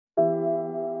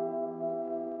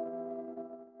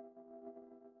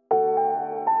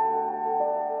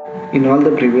In all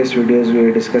the previous videos, we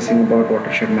were discussing about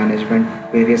watershed management,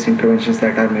 various interventions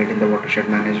that are made in the watershed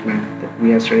management. We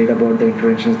have studied about the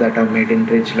interventions that are made in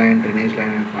ridge line, drainage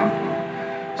line and farm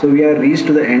pond. So we are reached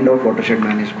to the end of watershed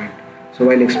management. So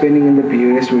while explaining in the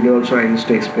previous video also, I used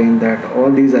to explain that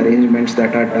all these arrangements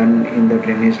that are done in the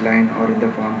drainage line or in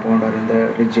the farm pond or in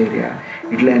the ridge area,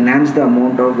 it will enhance the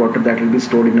amount of water that will be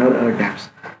stored in our earth dams.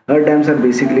 Earth dams are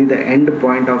basically the end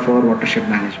point of our watershed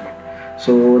management.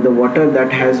 So the water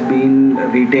that has been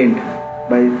retained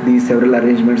by these several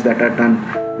arrangements that are done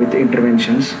with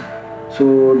interventions,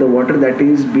 so the water that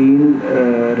is being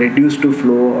reduced to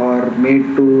flow or made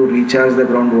to recharge the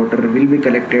groundwater will be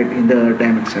collected in the earth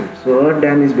dam itself. So earth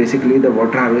dam is basically the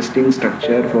water harvesting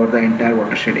structure for the entire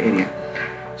watershed area.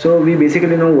 So we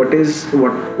basically know what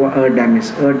earth dam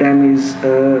is. Earth dam is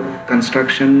a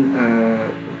construction.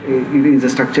 It is a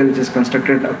structure which is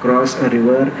constructed across a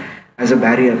river as a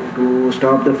barrier to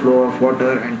stop the flow of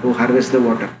water and to harvest the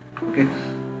water. Okay.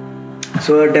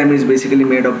 So earth dam is basically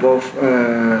made up of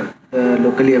the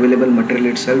locally available material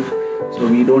itself. So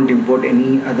we don't import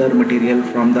any other material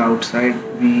from the outside.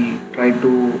 We try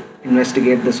to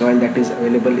investigate the soil that is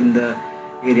available in the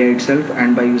area itself,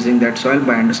 and by using that soil,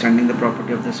 by understanding the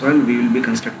property of the soil, we will be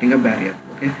constructing a barrier.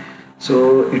 Okay.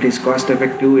 So it is cost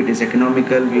effective, it is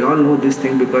economical. We all know this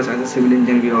thing because as a civil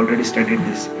engineer we already studied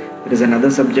this. There is another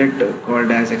subject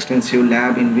called as extensive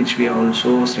lab in which we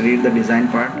also studied the design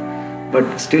part.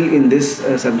 But still in this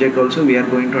subject also we are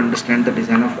going to understand the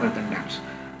design of earthen dams.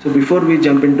 So before we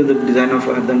jump into the design of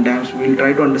earthen dams, we will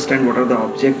try to understand what are the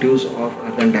objectives of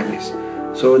earthen dams.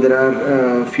 So there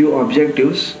are few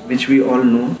objectives which we all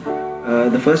know.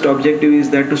 The first objective is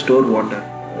that to store water.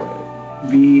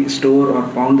 We store or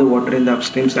pound the water in the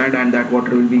upstream side, and that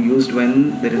water will be used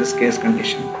when there is a scarce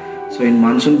condition. So in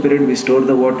monsoon period we store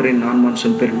the water, in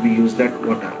non-monsoon period we use that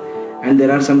water. And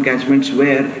there are some catchments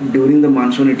where during the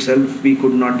monsoon itself we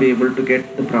could not be able to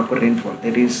get the proper rainfall.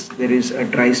 There is a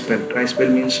dry spell. Dry spell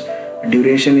means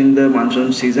duration in the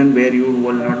monsoon season where you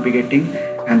will not be getting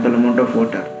ample amount of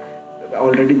water.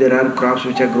 Already there are crops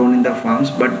which are grown in the farms,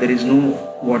 but there is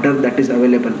no water that is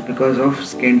available because of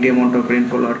scanty amount of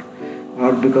rainfall or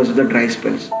because of the dry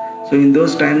spells. So in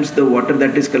those times the water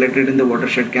that is collected in the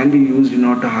watershed can be used in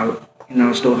order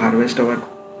to harvest our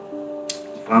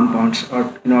farm ponds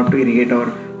or in order to irrigate our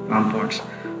farm ponds.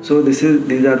 So these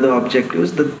are the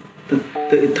objectives.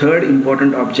 The third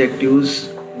important objectives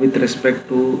with respect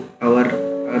to our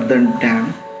earthen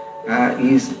dam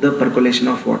is the percolation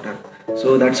of water.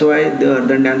 So that's why the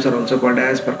earthen dams are also called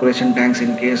as percolation tanks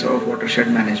in case of watershed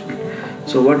management.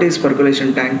 So what is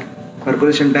percolation tank?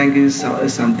 Percolation tank is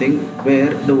something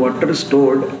where the water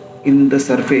stored in the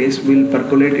surface will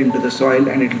percolate into the soil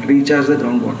and it will recharge the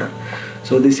groundwater.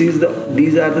 So these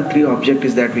are the three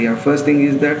objectives that we have. First thing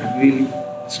is that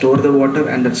we'll store the water,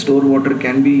 and that stored water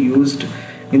can be used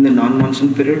in the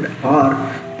non-monsoon period, or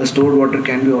the stored water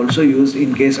can be also used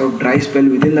in case of dry spell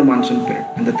within the monsoon period.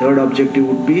 And the third objective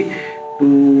would be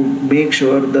to make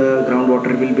sure the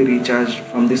groundwater will be recharged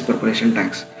from these percolation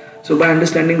tanks. So by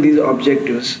understanding these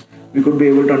objectives, we could be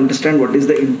able to understand what is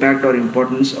the impact or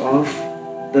importance of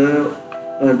the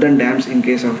earthen dams in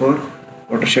case of our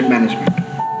watershed management.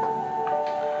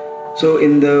 So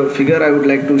in the figure I would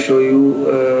like to show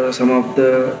you some of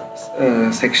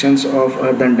the sections of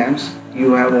earthen dams.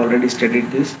 You have already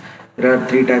studied this. There are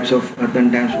three types of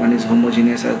earthen dams. One is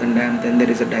homogeneous earthen dam, then there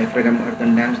is a diaphragm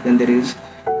earthen dams, then there is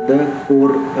the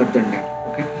core earthen dam.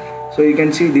 So you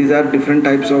can see these are different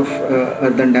types of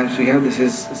earthen dams we have. This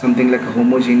is something like a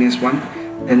homogeneous one.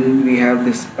 Then we have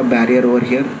a barrier over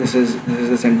here. This is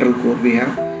the central core we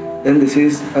have. Then this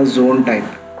is a zone type,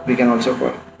 we can also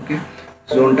call. Okay,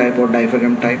 zone type or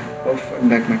diaphragm type of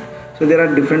embankment. So there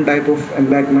are different type of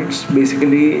embankments.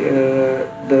 Basically,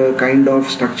 the kind of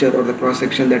structure or the cross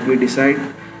section that we decide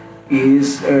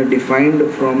is defined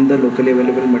from the locally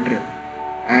available material,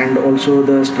 and also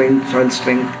the soil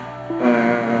strength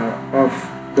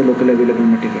of the locally available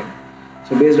material.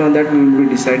 So based on that we will be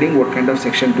deciding what kind of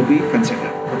section to be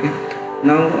considered. Okay.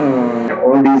 Now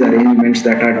all these arrangements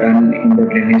that are done in the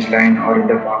drainage line or in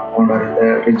the farm pond or in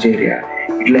the ridge area,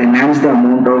 it will enhance the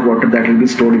amount of water that will be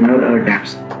stored in our earth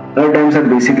dams. Earth dams are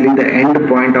basically the end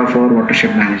point of our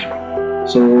watershed management.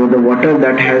 So the water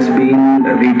that has been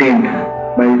retained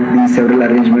by these several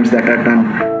arrangements that are done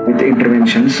with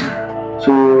interventions,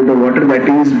 so the water that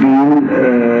is being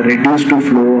reduced to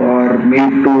flow or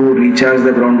made to recharge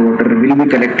the groundwater will be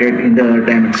collected in the earth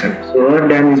dam itself. So earth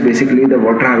dam is basically the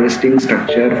water harvesting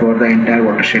structure for the entire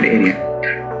watershed area.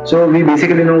 So we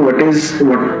basically know what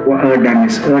earth dam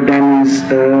is. Earth dam is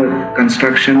a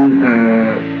construction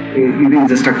it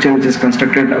is a structure which is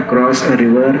constructed across a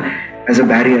river as a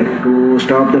barrier to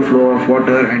stop the flow of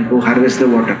water and to harvest the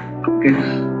water. Okay.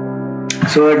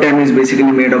 So a dam is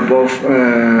basically made up of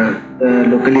the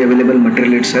locally available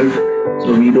material itself.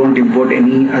 So we don't import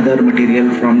any other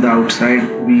material from the outside.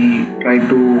 We try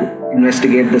to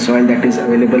investigate the soil that is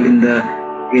available in the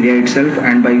area itself,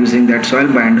 and by using that soil,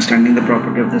 by understanding the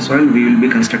property of the soil, we will be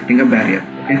constructing a barrier.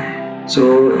 Okay.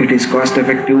 So it is cost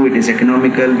effective, it is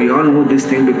economical. We all know this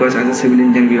thing because as a civil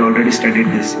engineer we already studied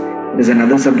this. There is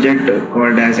another subject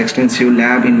called as extensive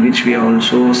lab, in which we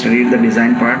also studied the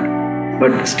design part.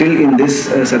 But still in this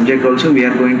subject also we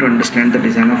are going to understand the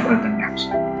design of earthen dams.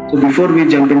 So before we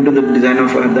jump into the design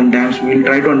of earthen dams, we will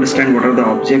try to understand what are the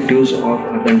objectives of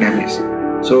earthen dams.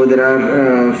 So there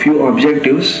are a few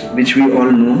objectives which we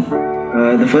all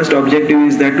know. The first objective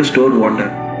is that to store water.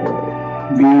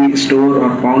 We store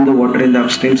or pound the water in the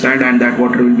upstream side, and that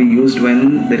water will be used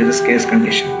when there is a scarce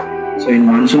condition. So in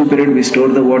monsoon period we store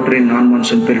the water, in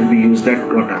non-monsoon period we use that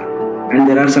water. And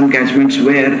there are some catchments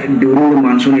where during the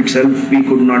monsoon itself we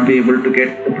could not be able to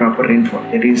get the proper rainfall.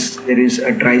 There is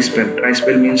a dry spell. Dry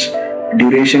spell means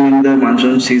duration in the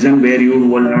monsoon season where you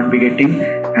will not be getting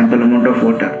ample amount of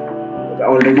water.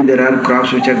 Already there are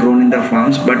crops which are grown in the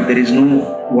farms, but there is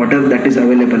no water that is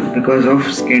available because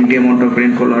of scanty amount of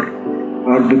rainfall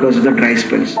or because of the dry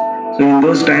spells. So in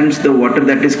those times the water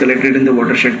that is collected in the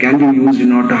watershed can be used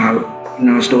in order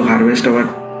to harvest our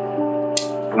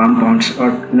farm ponds or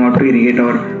in order to irrigate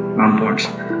our farm ponds.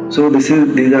 So these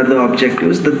are the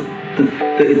objectives.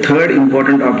 The third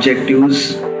important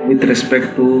objectives with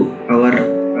respect to our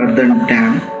earthen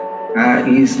dam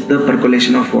is the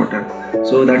percolation of water.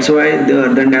 So that's why the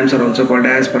earthen dams are also called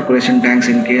as percolation tanks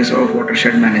in case of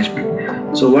watershed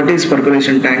management. So what is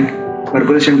percolation tank?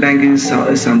 Percolation tank is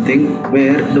something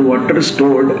where the water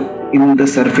stored in the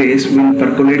surface will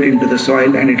percolate into the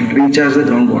soil and it will recharge the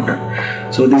groundwater.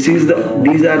 So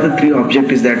these are the three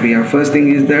objectives that we have. First thing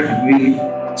is that we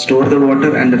store the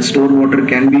water, and that stored water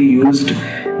can be used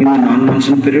in the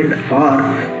non-monsoon period, or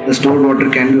the stored water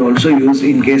can be also used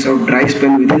in case of dry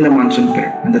spell within the monsoon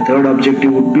period. And the third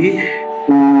objective would be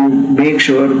to make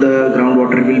sure the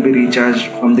groundwater will be recharged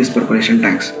from these percolation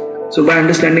tanks. So by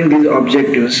understanding these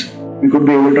objectives, we could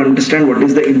be able to understand what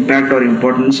is the impact or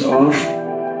importance of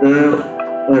the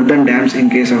earthen dams in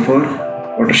case of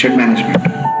our watershed management.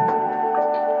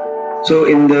 So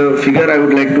in the figure I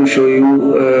would like to show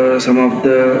you some of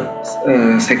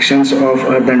the sections of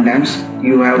earthen dams.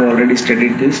 You have already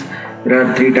studied this. There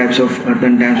are three types of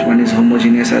earthen dams. One is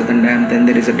homogeneous earthen dam, then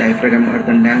there is a diaphragm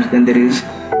earthen dams, then there is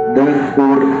the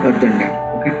core earthen dam.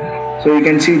 Okay. So you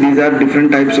can see these are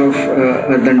different types of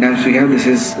earthen dams we have. This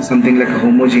is something like a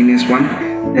homogeneous one.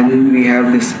 Then we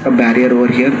have a barrier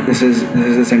over here. This is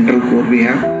the central core we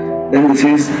have. Then this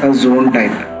is a zone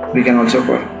type, we can also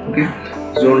call. Okay.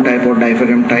 Zone type or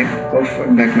diaphragm type of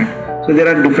embankment. So there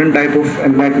are different type of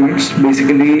embankments.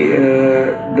 Basically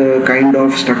the kind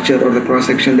of structure or the cross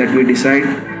section that we decide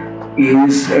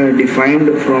is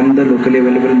defined from the locally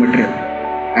available material,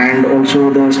 and also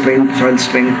the soil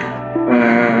strength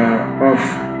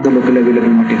of the locally available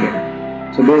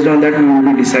material. So based on that we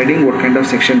will be deciding what kind of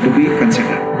section to be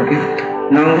considered. Okay.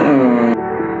 Now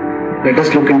let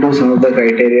us look into some of the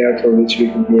criteria through which we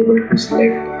could be able to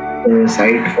select the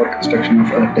site for construction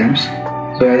of earth dams.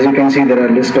 So as you can see, there are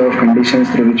a list of conditions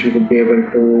through which we could be able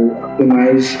to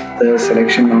optimize the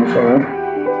selection of our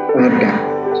earth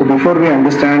dam. So before we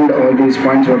understand all these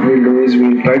points, what we'll do is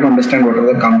we'll try to understand what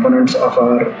are the components of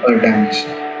our earth dams.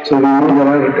 So we know there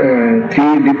are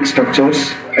three big structures,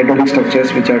 hydraulic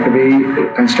structures, which are to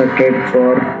be constructed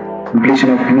for completion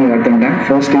of any earthen dam.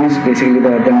 First is basically the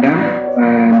earthen dam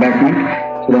embankment.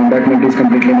 So the embankment is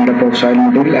completely made up of soil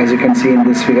material, as you can see in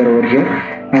this figure over here.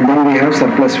 And then we have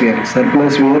surplus weir.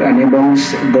 Surplus weir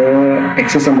enables the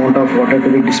excess amount of water to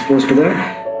be disposed to the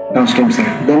downstream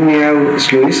side. Then we have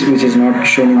sluice, which is not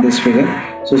shown in this figure.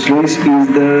 So sluice is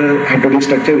the hydraulic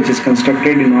structure which is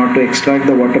constructed in order to extract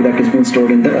the water that is being stored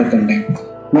in the earthen dam.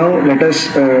 Now let us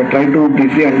try to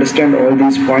briefly understand all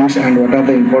these points and what are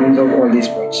the importance of all these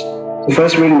points. So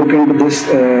first we will look into this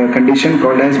condition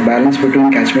called as balance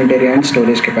between catchment area and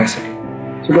storage capacity.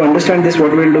 So to understand this,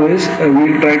 what we will do is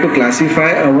we will try to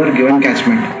classify our given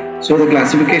catchment. So the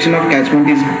classification of catchment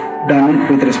is done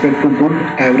with respect to good,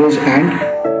 average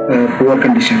and poor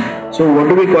condition. So what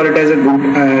do we call it as a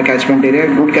good catchment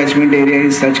area? Good catchment area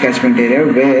is such catchment area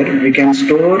where we can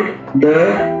store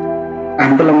the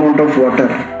ample amount of water,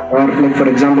 or like for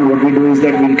example what we do is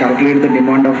that we will calculate the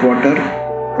demand of water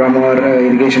from our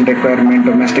irrigation requirement,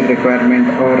 domestic requirement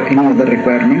or any other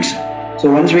requirements. So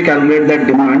once we calculate that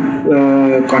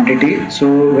demand quantity,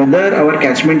 so whether our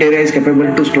catchment area is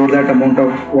capable to store that amount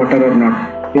of water or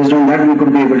not, based on that we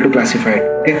could be able to classify it.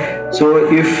 Okay,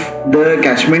 so if the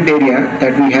catchment area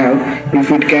that we have,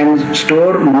 if it can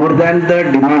store more than the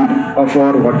demand of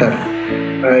our water,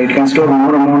 it can store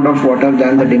more amount of water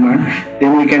than the demand,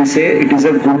 then we can say it is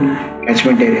a good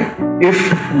catchment area.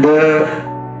 If the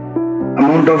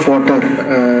amount of water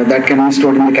that can be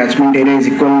stored in the catchment area is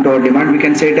equal to our demand, we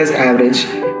can say it as average.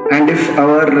 And if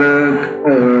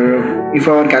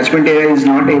our catchment area is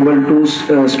not able to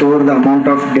store the amount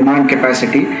of demand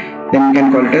capacity, then we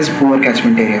can call it as poor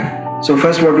catchment area. So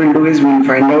first what we'll do is we'll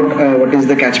find out what is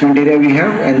the catchment area we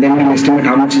have, and then we'll estimate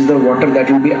how much is the water that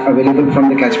will be available from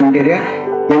the catchment area.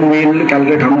 Then we'll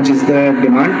calculate how much is the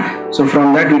demand. So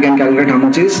from that we can calculate how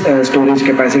much is storage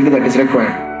capacity that is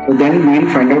required. So then we'll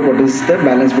find out what is the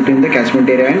balance between the catchment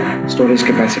area and storage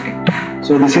capacity.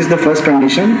 So this is the first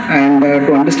condition, and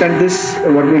to understand this,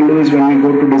 what we'll do is when we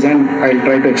go to design, I'll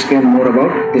try to explain more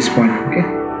about this point. Okay.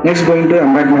 Next, going to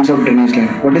embankments of drainage line.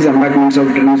 What is embankments of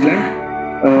drainage line?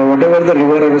 Whatever the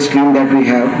river or a stream that we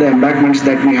have, the embankments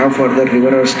that we have for the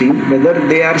river or stream, whether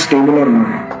they are stable or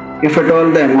not. If at all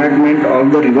the embankment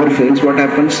of the river fails, what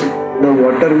happens? The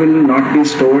water will not be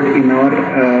stored in our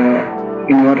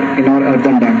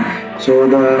earthen dam. So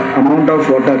the amount of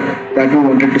water that we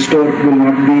wanted to store will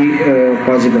not be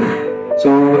possible.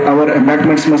 So our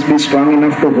embankments must be strong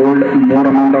enough to hold more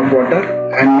amount of water.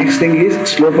 And next thing is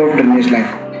slope of drainage line.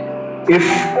 If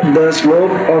the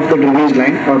slope of the drainage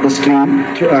line or the stream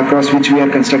across which we are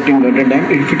constructing earthen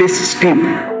dam, if it is steep,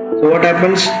 so what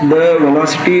happens? The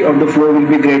velocity of the flow will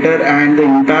be greater, and the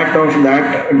impact of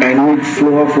that dynamic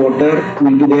flow of water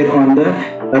will be there on the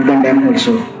earthen dam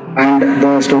also. And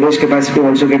the storage capacity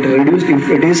also gets reduced if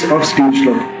it is of steep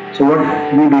slope. So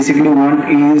what we basically want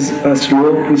is a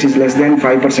slope which is less than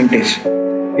 5%.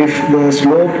 If the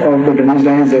slope of the drainage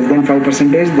line is less than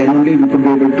 5%, then only we could be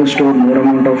able to store more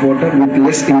amount of water with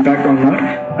less impact on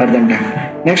our earthen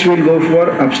dam. Next we will go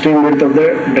for upstream width of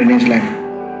the drainage line.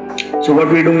 So what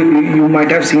we do, you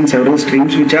might have seen several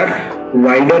streams which are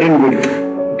wider in width.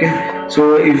 Okay,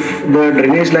 so if the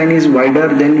drainage line is wider,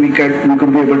 then we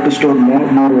could be able to store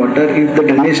more water. If the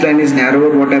drainage line is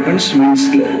narrower, what happens?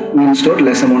 We'll store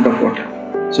less amount of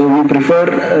water. So we prefer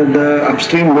the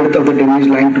upstream width of the drainage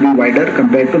line to be wider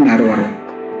compared to narrower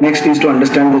one. Next is to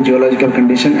understand the geological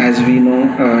condition. As we know,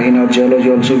 in our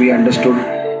geology also we understood,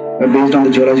 based on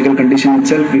the geological condition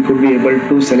itself, we could be able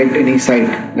to select any site.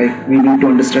 Like we need to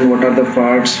understand what are the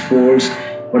faults, folds,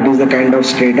 what is the kind of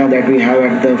strata that we have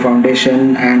at the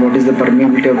foundation, and what is the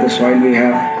permeability of the soil we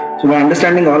have. So by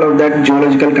understanding all of that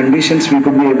geological conditions, we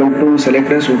could be able to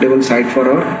select a suitable site for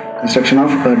our construction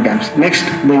of earth dams. Next,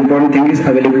 the important thing is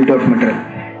availability of material.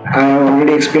 I have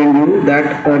already explained you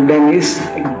that earth dam is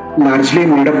largely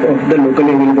made up of the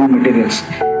locally available materials.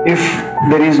 If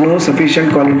there is no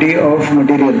sufficient quality of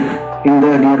material in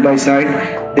the nearby site,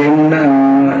 then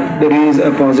there is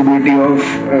a possibility of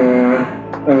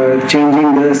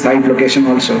changing the site location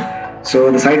also.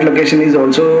 So the site location is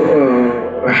also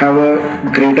have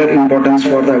a greater importance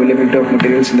for the availability of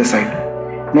materials in the site.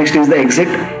 Next is the exit.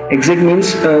 Exit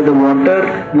means the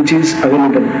water which is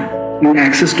available in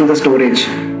access to the storage.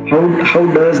 How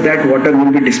does that water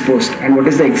will be disposed, and what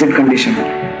is the exit condition?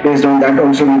 Based on that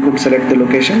also we could select the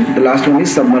location. The last one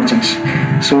is submergence.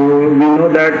 So we know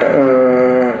that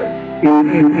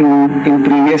in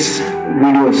previous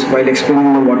videos, while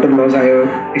explaining the water laws, I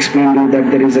have explained you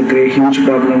that there is a huge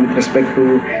problem with respect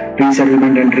to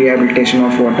resettlement and rehabilitation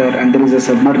of water, and there is a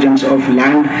submergence of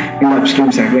land in the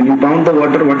upstream side. When you pound the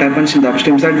water, what happens in the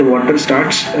upstream side? The water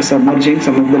starts submerging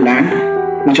some of the land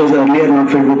which was earlier not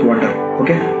filled with water.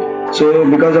 Okay, so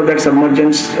because of that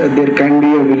submergence, there can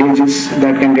be villages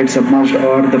that can get submerged,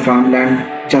 or the farmland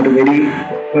which are very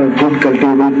good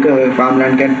cultivable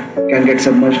farmland can get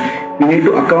submerged. We need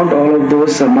to account all of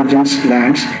those submergence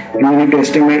lands, and we need to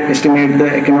estimate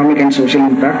the economic and social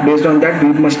impact. Based on that,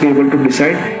 we must be able to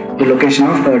decide the location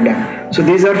of earth dam. So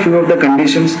these are few of the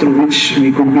conditions through which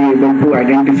we could be able to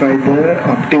identify the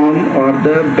optimum or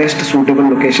the best suitable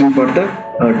location for the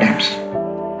earth dams.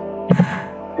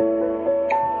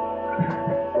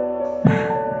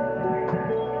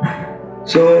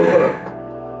 So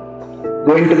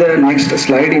going to the next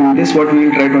slide, in this what we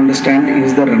will try to understand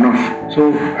is the runoff.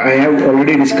 So I have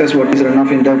already discussed what is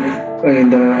runoff in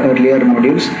the earlier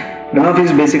modules. Runoff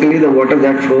is basically the water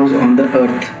that flows on the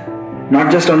earth,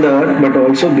 not just on the earth but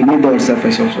also beneath the earth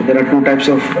surface also. There are two types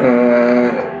of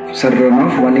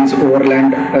runoff. One is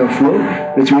overland flow,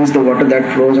 which means the water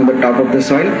that flows on the top of the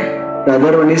soil, The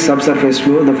other one is subsurface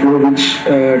flow, the flow which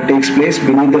takes place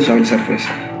beneath the soil surface.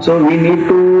 So we need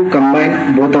to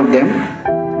combine both of them,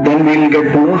 then we will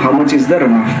get to know how much is the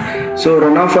runoff. So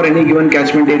runoff for any given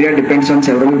catchment area depends on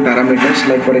several parameters,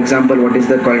 like for example what is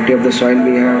the quality of the soil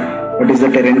we have, what is the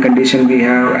terrain condition we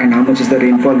have, and how much is the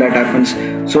rainfall that happens.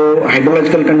 So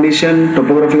hydrological condition,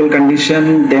 topographical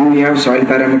condition, then we have soil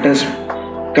parameters.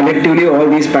 Collectively all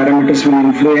these parameters will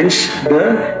influence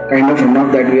the kind of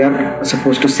runoff that we are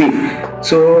supposed to see.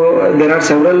 So there are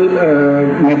several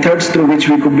methods through which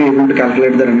we could be able to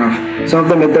calculate the runoff. Some of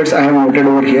the methods I have noted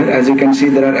over here. As you can see,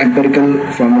 there are empirical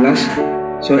formulas.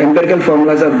 So empirical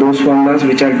formulas are those formulas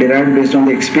which are derived based on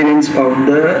the experience of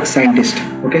the scientist.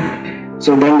 Okay.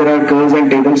 So then there are curves and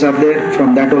tables are there.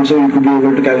 From that also you could be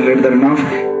able to calculate the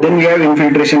runoff. Then we have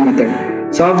infiltration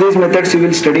method. Some of these methods you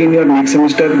will study in your next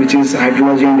semester, which is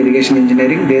hydrology and irrigation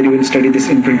engineering. There you will study this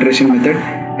infiltration method,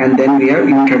 and then we have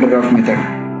ink hydrograph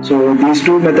method. So these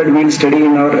two methods we will study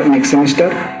in our next semester,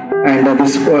 and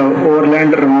this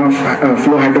overland runoff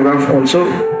flow hydrograph also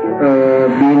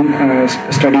being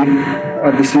studied.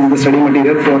 This is the study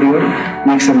material for your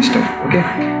next semester. Okay.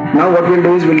 Now what we'll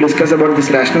do is we'll discuss about this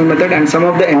rational method and some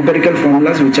of the empirical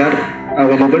formulas which are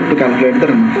available to calculate the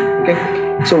runoff. Okay.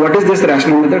 So what is this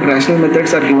rational method? Rational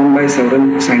methods are given by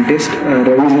several scientists.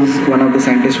 Ravis is one of the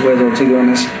scientists who has also given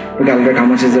us to calculate how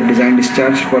much is the design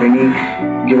discharge for any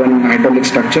given hydraulic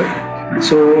structure.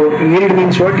 So yield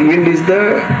means what? Yield is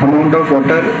the amount of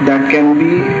water that can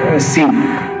be seen.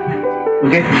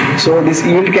 Okay. So this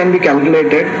yield can be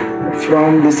calculated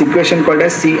from this equation called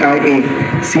as CIA.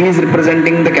 C is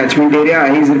representing the catchment area.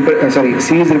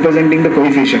 C is representing the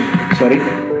coefficient.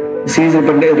 C is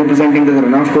representing the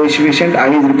runoff coefficient, I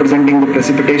is representing the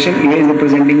precipitation, A is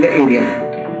representing the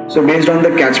area. So based on the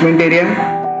catchment area,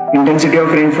 intensity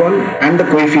of rainfall and the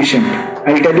coefficient,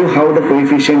 I will tell you how the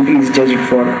coefficient is judged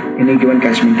for any given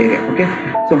catchment area. Okay.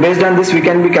 So based on this we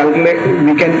can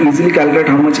easily calculate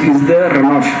how much is the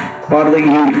runoff or the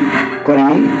yield for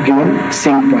any given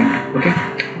sink point. Okay.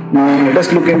 Now let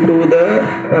us look into the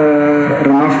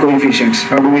runoff coefficients.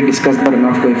 How do we discuss the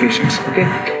runoff coefficients?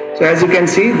 Okay. So as you can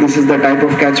see, this is the type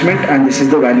of catchment and this is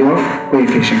the value of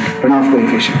coefficient, runoff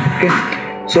coefficient. Okay.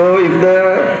 So if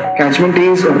the catchment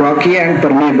is rocky and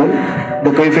permeable,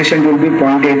 the coefficient will be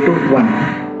 0.8 to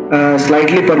 1.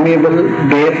 Slightly permeable,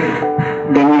 bare,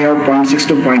 then we have 0.6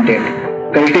 to 0.8.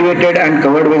 Cultivated and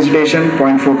covered vegetation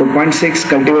 0.4 to 0.6,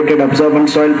 cultivated absorbent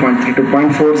soil 0.3 to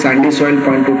 0.4, sandy soil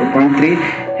 0.2 to 0.3,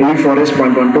 heavy forest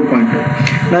 0.1 to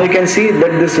 0.2. Now you can see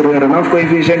that this runoff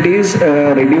coefficient is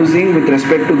reducing with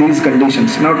respect to these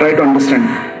conditions. Now try to understand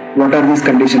what are these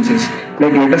conditions is.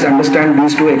 Like let us understand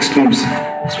these two extremes.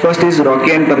 First is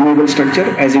rocky and permeable structure.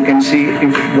 As you can see,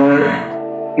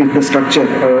 if the structure,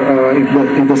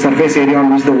 if the surface area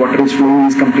on which the water is flowing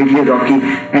is completely rocky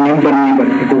and impermeable,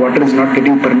 if the water is not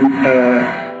getting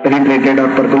penetrated or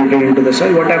percolated into the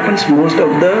soil, what happens? Most of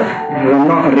the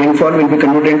rainfall will be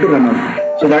converted into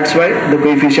runoff. So that's why the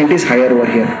coefficient is higher over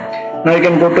here. Now you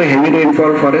can go to heavy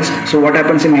rainfall forest. So what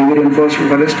happens in heavy rainfall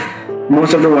forest?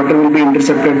 Most of the water will be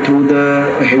intercepted through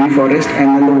the heavy forest,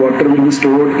 and then the water will be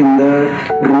stored in the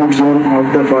root zone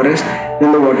of the forest.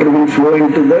 Then the water will flow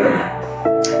into the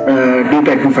deep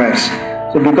aquifers.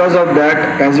 So because of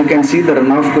that, as you can see, the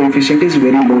runoff coefficient is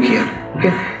very low here.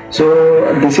 Okay.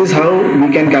 So this is how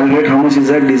we can calculate how much is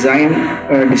the design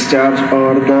discharge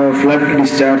or the flood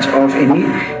discharge of any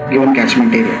given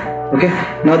catchment area. Okay.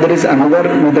 Now there is another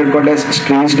method called as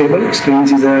Strange table.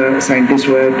 Strange is a scientist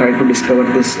who have tried to discover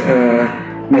this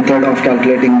method of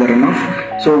calculating the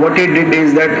runoff. So what he did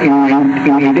is that in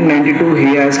 1892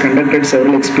 he has conducted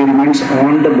several experiments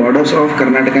on the borders of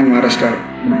Karnataka and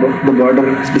Maharashtra. The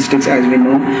border districts, as we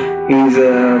know, is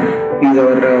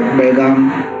our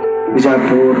Belgaum,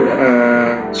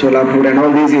 Bijapur, Solapur and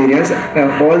all these areas.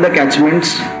 All the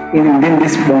catchments within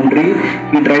this boundary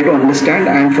he tried to understand,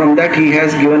 and from that he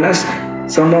has given us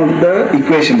some of the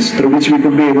equations through which we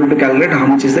could be able to calculate how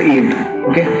much is the yield.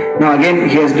 Okay. Now again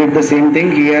he has did the same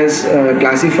thing. He has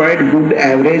classified good,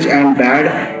 average and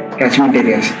bad catchment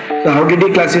areas. So how did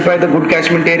he classify the good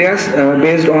catchment areas?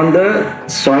 Based on the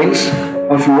soils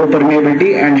of low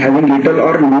permeability and having little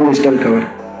or no vegetal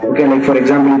cover. Okay, like for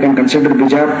example, you can consider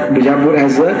Bijapur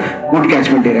as a good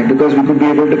catchment area because we could be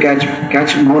able to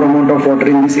catch more amount of water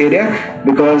in this area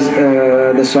because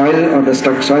the soil or the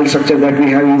soil structure that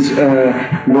we have is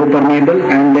low permeable,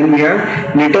 and then we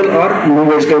have little or no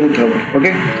vegetable cover.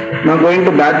 Okay. Now going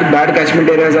to bad catchment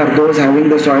areas are those having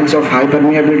the soils of high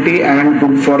permeability and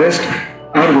good forest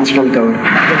or vegetable cover.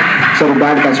 Sorry,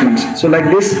 bad catchments. So like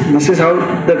this is how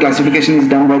the classification is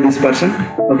done by this person.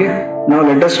 Okay, now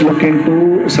let us look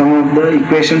into some of the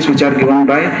equations which are given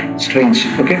by Strange.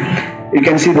 Okay, you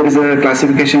can see there is a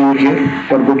classification over here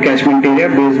for good catchment area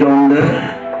based on the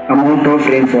amount of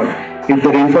rainfall. If the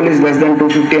rainfall is less than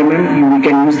 250 mm, we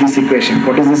can use this equation.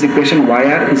 What is this equation?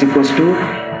 YR is equals to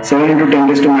 7 into 10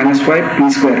 raised to minus 5 P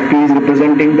square. P is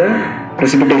representing the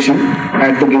precipitation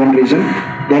at the given region.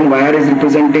 Then YR is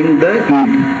representing the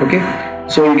yield. Okay,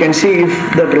 so you can see if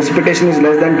the precipitation is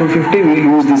less than 250, we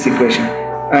will use this equation.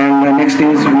 And next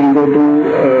is we will go to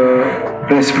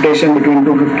precipitation between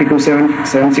 250 to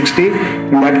 760.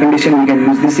 In that condition, we can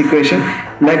use this equation.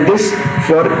 Like this,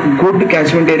 for good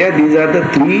catchment area, these are the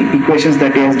three equations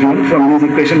that he has given. From this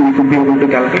equation, we could be able to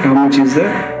calculate how much is the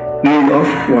yield of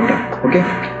water. Okay,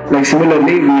 like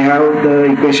similarly we have the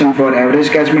equation for average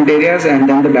catchment areas and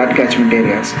then the bad catchment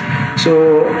areas.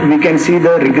 So we can see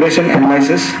the regression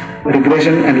analysis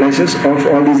of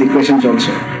all these equations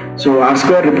also. So R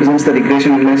square represents the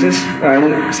regression analysis.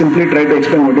 I'll simply try to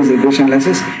explain what is regression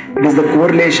analysis. It is the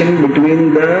correlation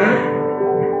between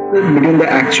the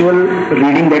actual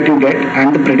reading that you get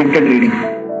and the predicted reading.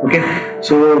 Okay,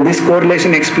 so this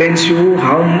correlation explains you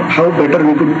how better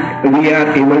we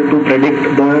are able to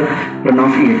predict the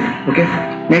runoff yield. Okay,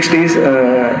 next is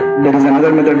there is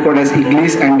another method called as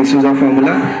Iglis and D'Souza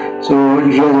formula. So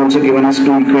he has also given us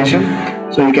two equations.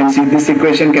 So you can see this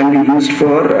equation can be used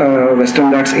for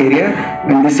Western Ghats area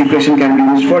and this equation can be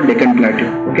used for Deccan Plateau.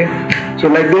 Okay, so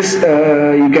like this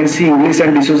you can see Iglis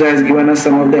and D'Souza has given us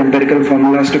some of the empirical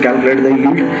formulas to calculate the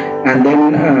yield, and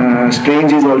then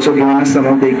Strange is also given us some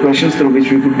of the equations through which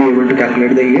we could be able to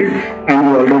calculate the yield.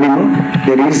 And we already know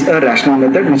there is a rational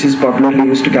method which is popularly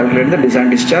used to calculate the design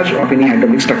discharge of any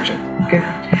hydraulic structure. Okay,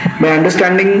 by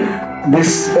understanding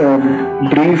this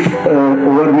brief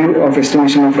overview of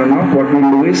estimation of runoff, what we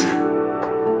will do is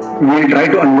we will try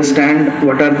to understand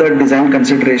what are the design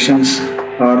considerations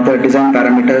or the design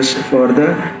parameters for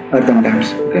the earthen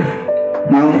dams. Okay,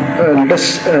 now let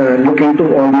us look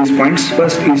into all these points.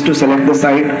 First is to select the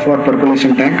site for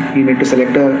percolation tank. You need to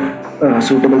select a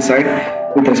suitable site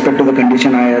with respect to the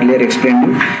condition I earlier explained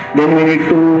you. Then we need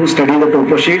to study the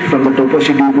topo sheet. From the topo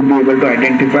sheet you could be able to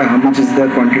identify how much is the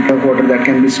quantity of water that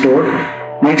can be stored.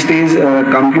 Next is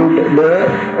compute the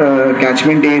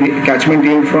catchment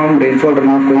yield from rainfall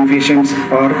runoff coefficients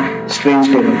or Strange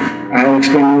table. I have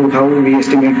explained you how we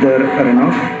estimate the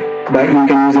runoff. But you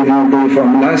can use any of the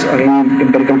formulas or any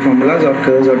empirical formulas or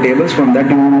curves or tables. From that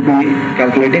you will be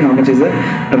calculating how much is the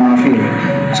runoff yield.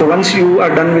 So once you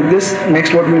are done with this,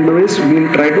 next what we will do is we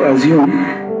will try to assume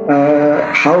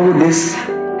how this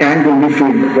tank will be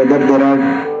filled, whether there are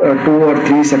 2 or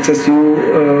 3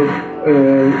 successive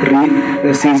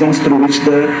seasons through which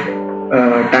the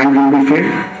tank will be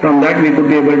filled. From that we could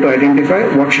be able to identify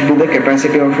what should be the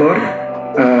capacity of our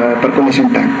percolation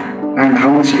tank and how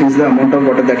much is the amount of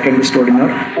water that can be stored in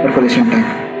our percolation tank.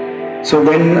 So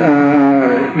then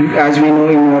as we know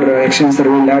in our exchange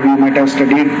survey lab, you might have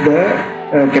studied the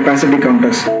capacity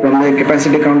counters. From the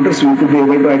capacity counters we could be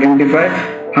able to identify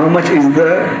how much is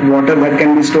the water that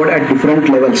can be stored at different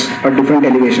levels or different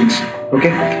elevations.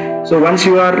 Okay, so once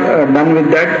you are done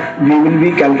with that, we will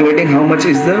be calculating how much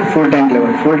is the full tank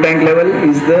level. Full tank level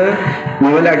is the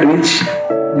level at which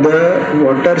the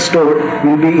water stored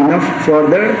will be enough for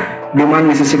the demand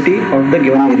necessity of the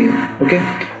given area. Okay,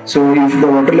 so if the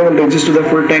water level reaches to the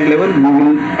full tank level, we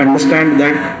will understand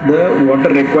that the water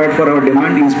required for our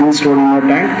demand is being stored in our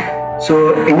tank.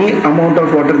 So any amount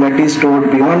of water that is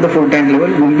stored beyond the full tank level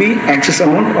will be excess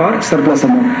amount or surplus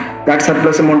amount. That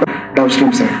surplus amount of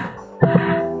downstream side.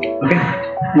 Okay,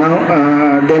 now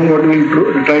then what we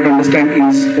will try to understand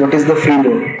is what is the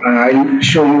freeboard. I'll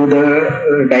show you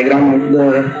the diagram of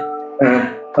the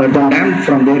earthen dam.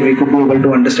 From there we could be able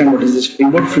to understand what is this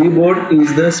freeboard. Freeboard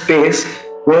is the space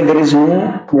where there is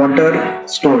no water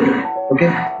stored. Okay,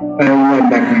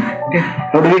 embankment. Okay,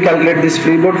 how do we calculate this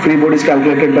freeboard? Freeboard is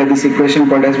calculated by this equation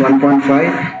called as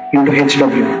 1.5 into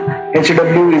HW.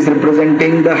 HW is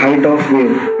representing the height of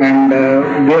wave and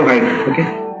wave height. Okay,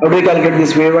 how do we calculate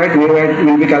this wave height? Wave height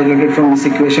will be calculated from this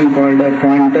equation called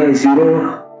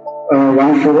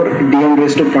 0.014 dm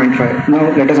raised to 0.5. Now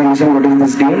let us understand what is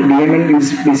this dm. Dm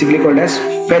is basically called as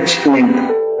fetch length.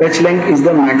 Fetch length is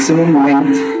the maximum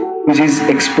length which is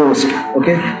exposed.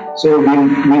 Okay, so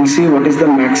we'll see what is the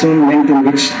maximum length in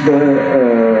which the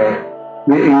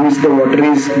water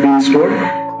is being stored,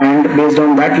 and based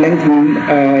on that length we'll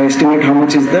estimate how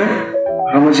much is the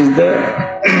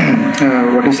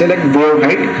what you say like wave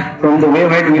height. From the wave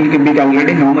height we'll be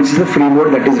calculating how much is the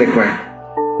freeboard that is required.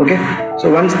 Okay, so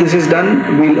once this is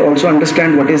done, we'll also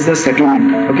understand what is the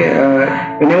settlement. Okay,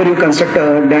 whenever you construct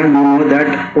a dam, you know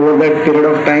that over that period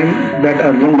of time, that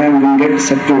urban dam will get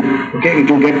settled. Okay, it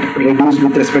will get reduced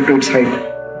with respect to its height.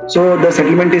 So the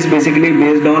settlement is basically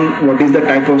based on what is the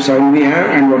type of soil we have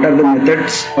and what are the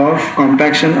methods of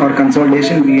compaction or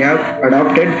consolidation we have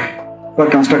adopted for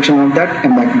construction of that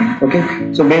embankment.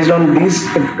 Okay, so based on these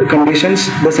conditions,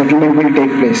 the settlement will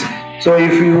take place. So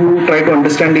if you try to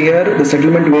understand here, the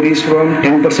settlement varies from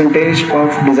 10%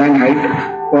 of design height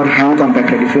or hand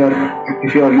compacted. If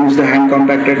you are use the hand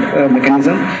compacted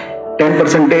mechanism,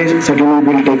 10% settlement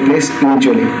will take place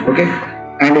eventually. Okay,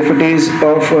 and if it is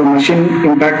of machine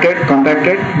compacted,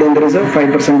 then there is a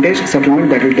 5% settlement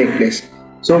that will take place.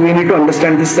 So we need to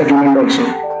understand this settlement also.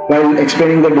 While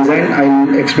explaining the design, I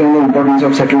will explain the importance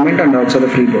of settlement and also the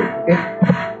freeboard.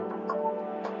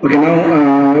 Okay, now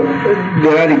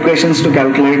there are equations to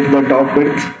calculate the top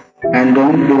width, and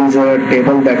then there is a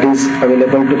table that is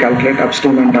available to calculate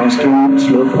upstream and downstream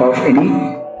slope of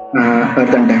any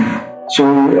earthen dam. So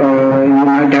you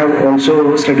might have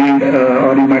also studied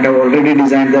or you might have already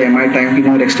designed the MI tank in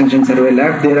your extension survey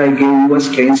lab. There I gave you a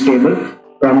strains table.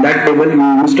 From that table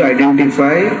you used to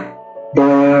identify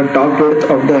the top width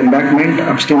of the embankment,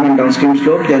 upstream and downstream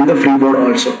slope, then the freeboard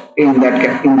also. In that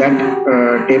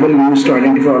table we used to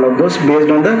identify all of those based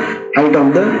on the height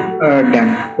of the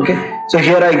dam. Okay, so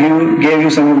here I gave you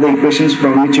some of the equations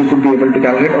from which you could be able to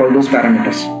calculate all those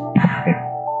parameters. Okay.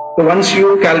 So once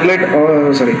you calculate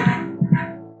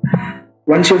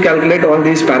all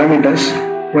these parameters,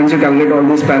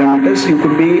 you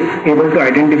could be able to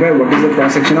identify what is the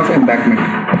cross section of embankment.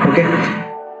 Okay.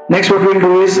 Next, what we will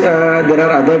do is there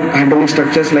are other hydraulic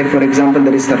structures, like for example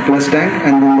there is surplus tank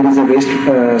and then there is a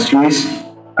waste sluice.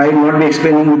 I will not be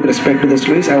explaining with respect to the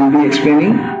sluice. I will be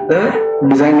explaining the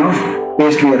design of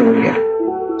waste weir over here.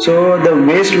 So the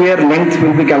waste weir length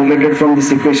will be calculated from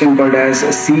this equation called as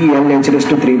CLH raised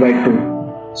to 3 by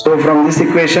 2. So from this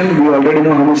equation we already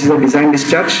know how much is the design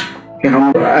discharge. Okay,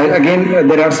 again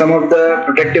there are some of the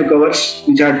protective covers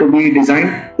which are to be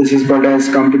designed. This is called as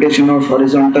computation of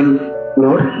horizontal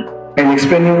load. I'll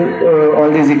explain you all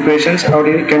these equations, or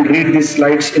you can read these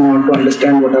slides in order to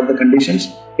understand what are the conditions.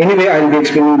 Anyway, I'll be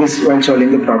explaining this while solving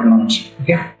the problem also.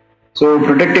 Okay. So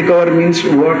protective cover means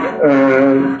what?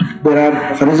 There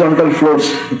are horizontal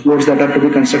floors that are to be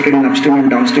constructed in upstream and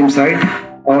downstream side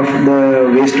of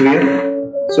the waste weir.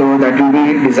 So that will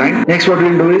be designed. Next, what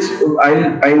we'll do is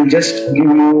I'll just give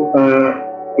you an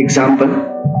example.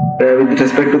 With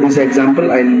respect to this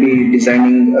example, I'll be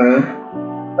designing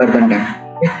earthen dam.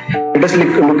 Let us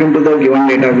look into the given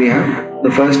data we have. The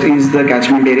first is the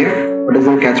catchment area. What is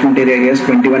the catchment area here? Is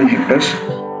 21 hectares,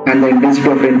 and the intensity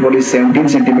of rainfall is 17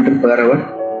 centimeter per hour.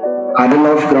 RL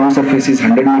of ground surface is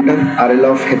 100 meter. RL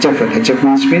of HF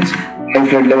means high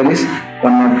flood level is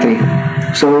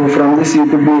 103. So from this you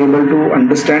could be able to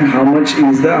understand how much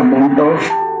is the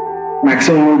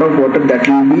maximum amount of water that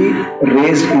will be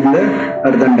raised in the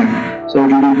earthen dam. So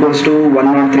it will be equals to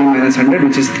 103 minus 100,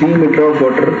 which is 3 meter of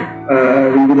water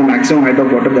will be the maximum height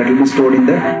of water that will be stored in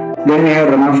the. Then we have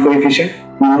runoff coefficient.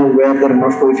 You know where the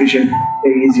runoff coefficient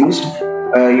is used.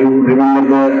 You remember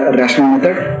the rational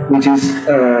method, which is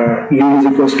U is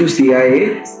equals to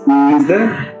CIA. E is the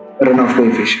runoff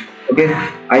coefficient. Okay,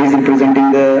 I is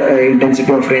representing the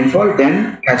intensity of rainfall.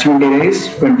 Then catchment area is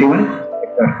 21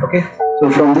 hectare. Okay. So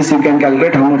from this you can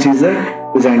calculate how much is the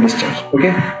design discharge.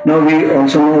 Okay. Now we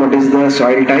also know what is the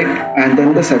soil type, and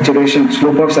then the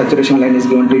slope of saturation line is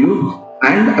given to you,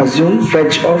 and assume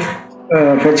fetch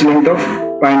length of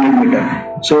 500 meter.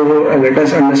 So let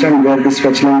us understand where this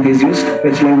fetch length is used.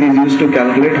 Fetch length is used to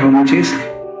calculate how much is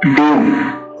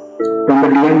DM. From the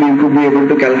DM we could be able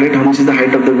to calculate how much is the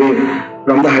height of the wave.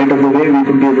 From the height of the wave we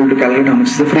could be able to calculate how much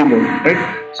is the freeboard,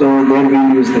 right? So there we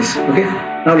will use this. Okay.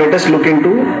 Now let us look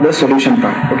into the solution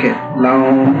part. Okay.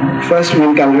 Now first we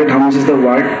will calculate how much is the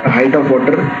height of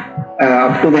water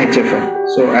up to the HFL.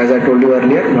 So as I told you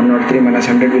earlier, 103 minus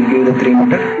 100 will give the 3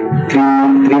 meter.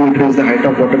 3 meter is the height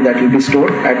of water that will be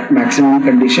stored at maximum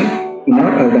condition in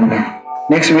our earthen dam.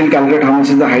 Next we will calculate how much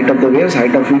is the height of the waves.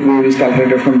 Height of wave is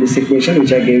calculated from this equation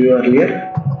which I gave you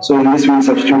earlier. So in this we will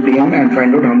substitute DM and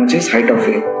find out how much is height of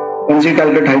wave. Once we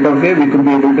calculate height of wave, we could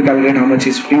be able to calculate how much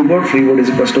is freeboard. Freeboard is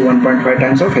equals to 1.5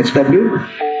 times of HW,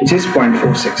 which is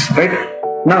 0.46, right?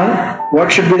 Now,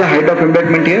 what should be the height of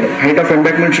embankment here? Height of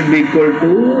embankment should be equal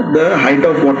to the height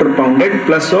of water pounded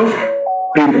plus of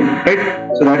freeboard,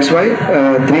 right? So that's why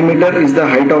 3 meter is the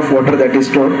height of water that is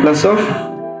stored plus of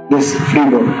this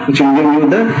freeboard, which will give you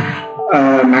the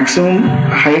maximum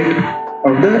height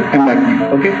of the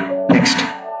embankment. Okay. Next,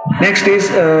 Next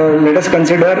is let us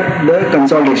consider the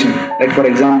consolidation. Like for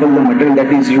example, the material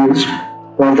that is used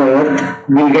for the earth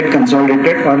will get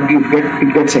consolidated or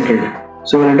it gets settled.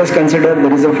 So let us consider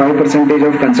there is a 5%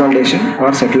 of consolidation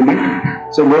or settlement.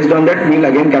 So based on that, we will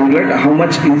again calculate how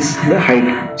much is the height,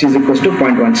 which is equals to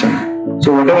 0.17.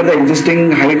 So whatever the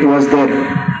existing height was there,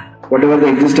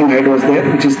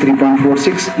 which is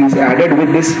 3.46, is added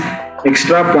with this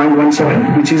extra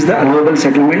 0.17, which is the allowable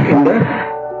settlement in the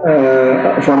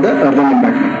for the earthen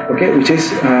embankment, okay, which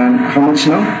is how much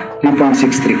now?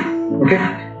 3.63. okay.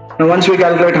 Now once we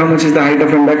calculate how much is the height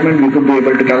of embankment, we could be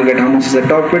able to calculate how much is the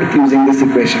top width using this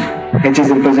equation. H is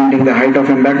representing the height of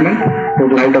embankment,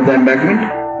 total height of the embankment.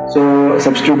 So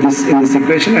substitute this in this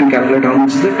equation and calculate how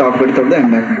much is the top width of the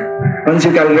embankment. Once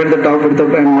you calculate the top width of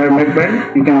the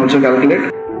embankment, you can also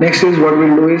calculate. Next is what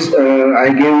we'll do is I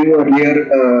gave you earlier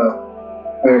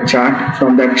chart.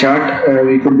 From that chart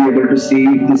we could be able to see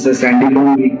if this is a sandy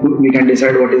loam, we can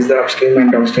decide what is the upstream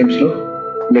and downstream slope.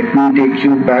 Let me take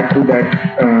you back to that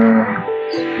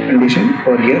condition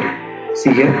over here.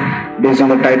 See here, based on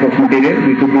the type of material,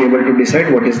 we could be able to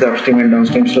decide what is the upstream and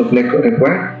downstream slope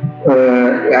required.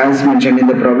 As mentioned in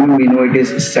the problem, we know it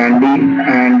is sandy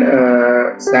and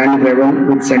sand gravel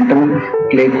with central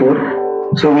clay core.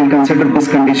 So we will consider this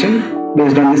condition.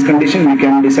 Based on this condition, we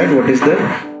can decide what is the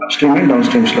upstream and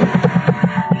downstream slope.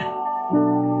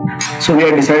 So we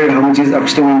have decided how much is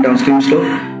upstream and downstream slope.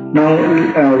 Now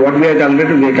what we have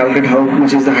calculated, how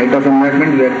much is the height of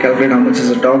embankment, we have calculated how much is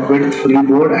the top width,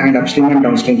 freeboard, and upstream and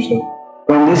downstream slope.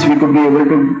 From this we could be able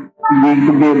to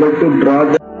draw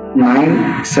the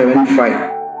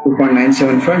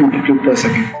 2.975 meter cube per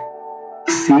second.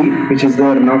 C, which is the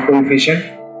runoff coefficient,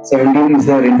 17 is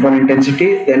the rainfall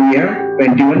intensity, then we have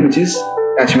 21, which is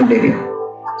catchment area.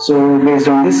 So based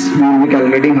on this, we will be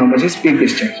calculating how much is peak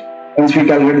discharge. Once we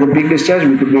calculate the peak discharge,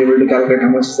 we could be able to calculate how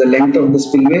much is the length of the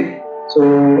spillway. So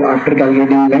after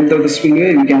calculating length of the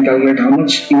spillway, we can calculate how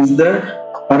much is the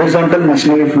horizontal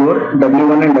masonry floor,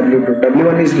 W1 and W2.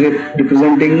 W1 is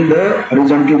representing the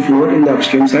horizontal floor in the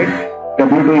upstream side.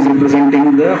 W2 is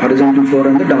representing the horizontal floor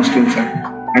on the downstream side.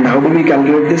 And how do we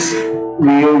calculate this?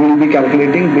 We will be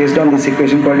calculating based on this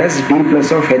equation called as D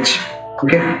plus of H.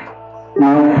 Okay.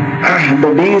 Now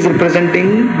the D is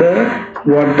representing the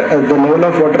level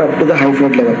of water up to the high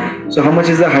flood level. So how much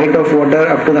is the height of water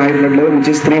up to the high flood level, which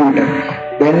is 3 meter.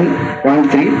 Then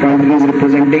 0.3 is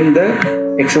representing the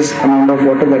excess amount of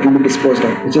water that will be disposed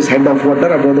of, which is head of water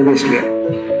above the waste layer.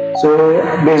 So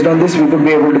based on this, we could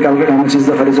be able to calculate how much is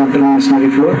the horizontal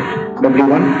masonry floor,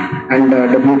 W1, and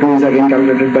W2 is again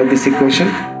calculated by this equation.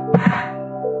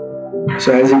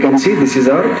 So as you can see, this is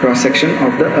our cross section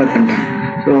of the earthen dam.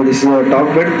 So this is our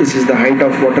top width, this is the height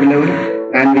of water level,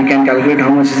 and we can calculate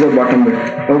how much is the bottom width.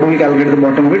 How do we calculate the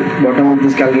bottom width? Bottom width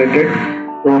is calculated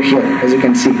over here, as you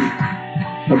can see.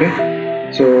 Okay.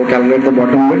 So calculate the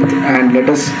bottom width and let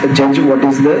us judge what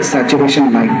is the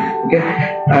saturation line. Okay.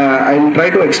 I will try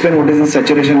to explain what is the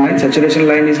saturation line. Saturation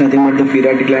line is nothing but the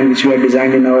phreatic line which we have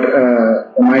designed in our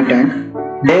MI tank.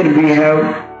 There we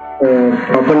have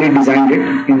properly designed it.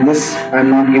 In this, I am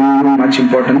not giving you much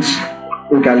importance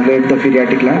to calculate the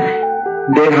phreatic line.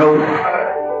 There how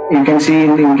you can see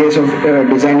in case of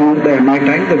designing the MI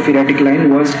tank, the phreatic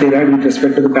line was derived with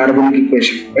respect to the parabolic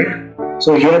equation, right?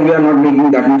 So here we are not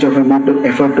making that much of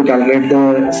effort to calculate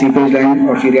the seepage line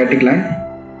or phreatic line.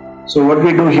 So what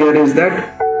we do here is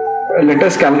that let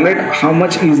us calculate how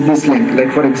much is this length.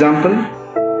 Like for example,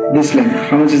 this length.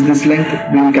 How much is this length?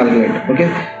 We will calculate. Okay.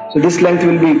 So this length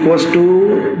will be equals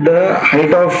to the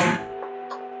height of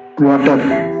water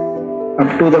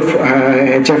up to the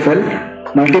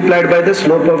HFL multiplied by the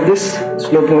slope of this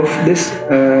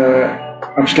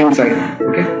upstream side.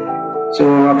 Okay.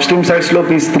 So upstream side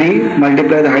slope is 3,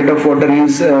 multiply the height of water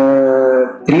is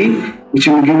 3, which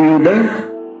will give you the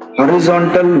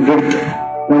horizontal width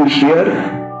from here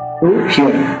to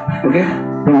here. Okay,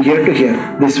 from here to here,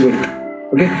 this width.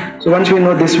 Okay, so once we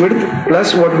know this width,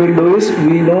 plus what we'll do is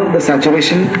we know the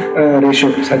saturation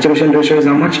ratio. Saturation ratio is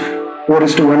how much?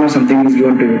 4:1 or something is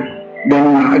given to you.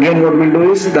 Then again what we'll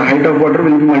do is the height of water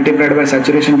will be multiplied by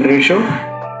saturation ratio,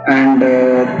 and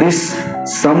this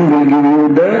sum will give you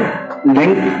the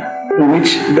length to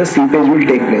which the seepage will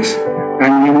take place,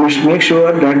 and we must make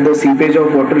sure that the seepage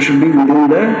of water should be within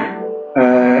the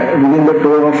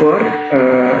toe of our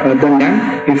earthen dam.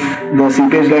 If the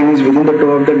seepage line is within the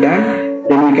toe of the dam,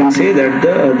 then we can say that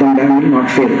the earthen dam will not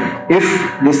fail. If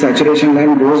this saturation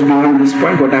line goes beyond this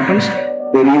point, what happens?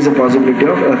 there is a possibility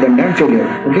of earthen dam failure.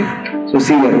 Okay, so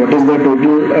see here, what is the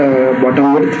total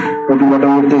bottom width? Total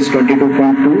bottom width is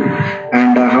 22.2,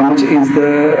 and how much is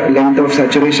the length of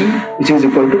saturation, which is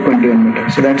equal to 21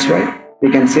 meters. So that's why we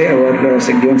can say our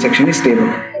given section is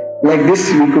stable. Like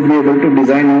this, we could be able to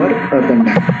design our earthen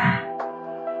dam.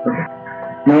 Okay.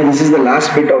 Now this is the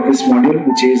last bit of this module,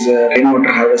 which is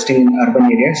rainwater harvesting in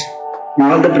urban areas. In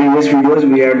all the previous videos,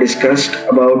 we have discussed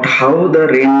about how the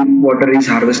rainwater is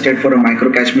harvested for a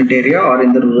micro catchment area or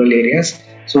in the rural areas.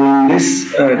 So in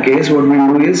this case, what we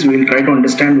will do is we will try to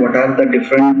understand what are the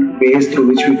different ways through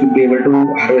which we could be able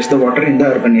to harvest the water in the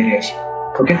urban areas.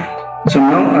 Okay. So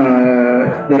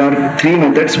now there are three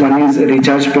methods. One is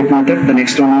recharge pit method. The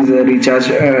next one is recharge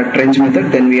trench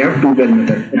method. Then we have tube well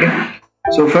method. Okay.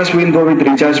 So first we will go with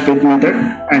recharge pit method,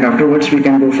 and afterwards we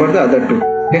can go for the other two.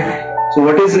 Okay. So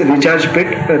what is recharge pit?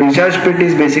 A recharge pit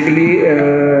is basically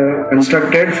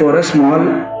constructed for a small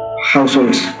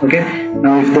households. Okay.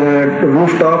 Now if the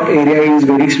rooftop area is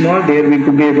very small, there we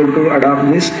could be able to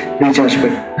adopt this recharge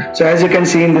pit. So as you can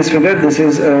see in this figure, this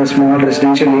is a small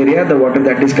residential area. The water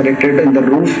that is collected in the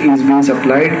roof is being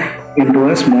supplied into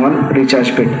a small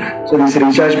recharge pit. So this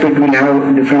recharge pit will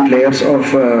have different layers of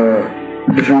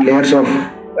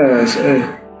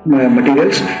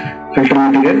materials, filter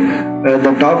material.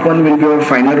 The top one will be of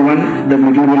finer one, the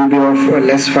middle will be of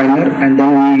less finer, and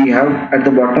then we have at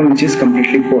the bottom which is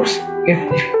completely porous. Okay.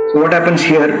 So what happens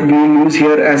here, we will use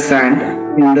here as sand.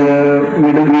 In the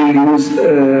middle we will use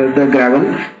the gravel.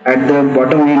 At the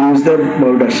bottom we will use the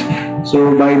boulders.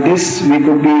 So by this we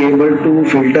could be able to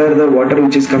filter the water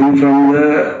which is coming from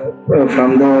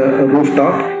the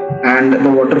rooftop, and the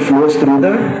water flows through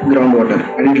the groundwater,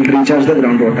 and it will recharge the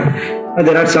groundwater.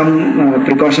 There are some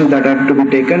precautions that have to be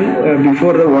taken.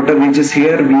 Before the water reaches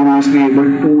here, we must be able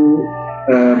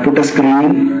to put a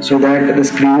screening, so that the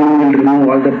screening will remove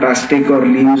all the plastic or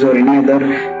leaves or any other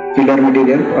filler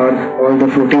material or all the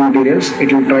floating materials.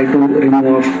 It will try to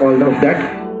remove all of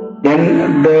that.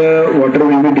 Then the water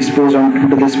will be disposed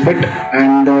into this pit,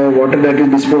 and the water that is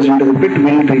disposed into the pit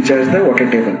will recharge the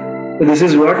water table. So this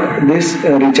is what this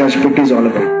recharge pit is all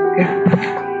about. Okay.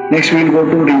 Next we will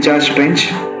go to recharge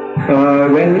trench.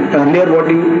 When earlier, what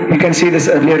you can see this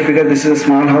earlier figure, this is a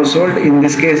small household. In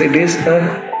this case, it is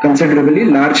a considerably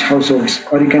large households,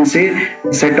 or you can say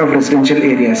set of residential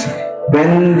areas.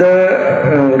 When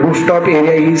the rooftop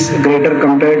area is greater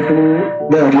compared to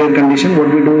the earlier condition,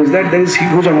 what we do is that there is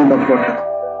huge amount of water.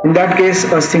 In that case,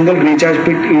 a single recharge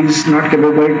pit is not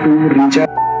capable to recharge